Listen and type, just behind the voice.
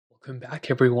Welcome back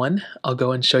everyone. I'll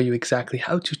go and show you exactly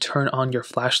how to turn on your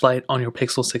flashlight on your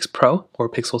Pixel 6 Pro or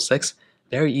Pixel 6.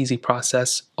 Very easy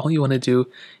process. All you want to do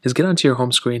is get onto your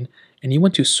home screen and you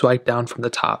want to swipe down from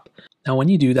the top. Now when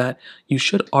you do that, you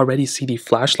should already see the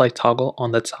flashlight toggle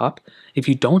on the top. If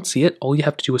you don't see it, all you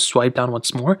have to do is swipe down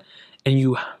once more and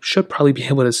you should probably be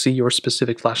able to see your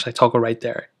specific flashlight toggle right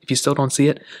there. If you still don't see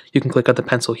it, you can click on the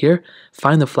pencil here,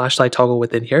 find the flashlight toggle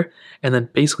within here, and then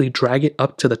basically drag it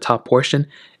up to the top portion,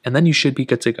 and then you should be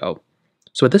good to go.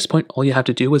 So at this point, all you have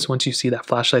to do is once you see that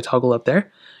flashlight toggle up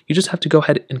there, you just have to go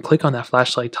ahead and click on that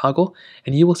flashlight toggle,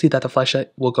 and you will see that the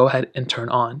flashlight will go ahead and turn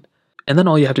on. And then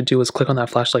all you have to do is click on that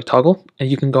flashlight toggle, and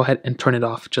you can go ahead and turn it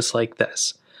off just like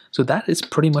this. So that is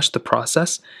pretty much the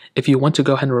process. If you want to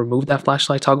go ahead and remove that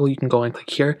flashlight toggle, you can go and click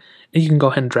here, and you can go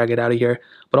ahead and drag it out of here.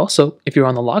 But also, if you're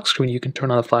on the lock screen, you can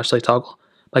turn on the flashlight toggle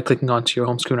by clicking onto your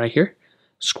home screen right here,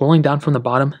 scrolling down from the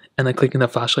bottom, and then clicking the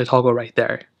flashlight toggle right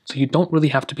there. So you don't really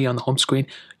have to be on the home screen.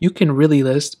 You can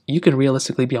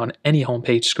realistically be on any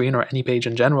homepage screen or any page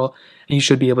in general, and you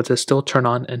should be able to still turn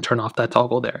on and turn off that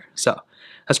toggle there. So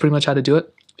that's pretty much how to do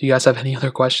it. If you guys have any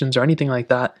other questions or anything like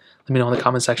that, let me know in the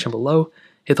comment section below.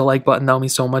 Hit the like button, that would mean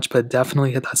so much, but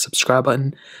definitely hit that subscribe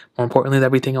button. More importantly than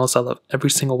everything else, I love every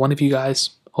single one of you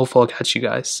guys. Hopefully I'll catch you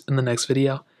guys in the next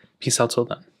video. Peace out till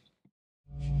then.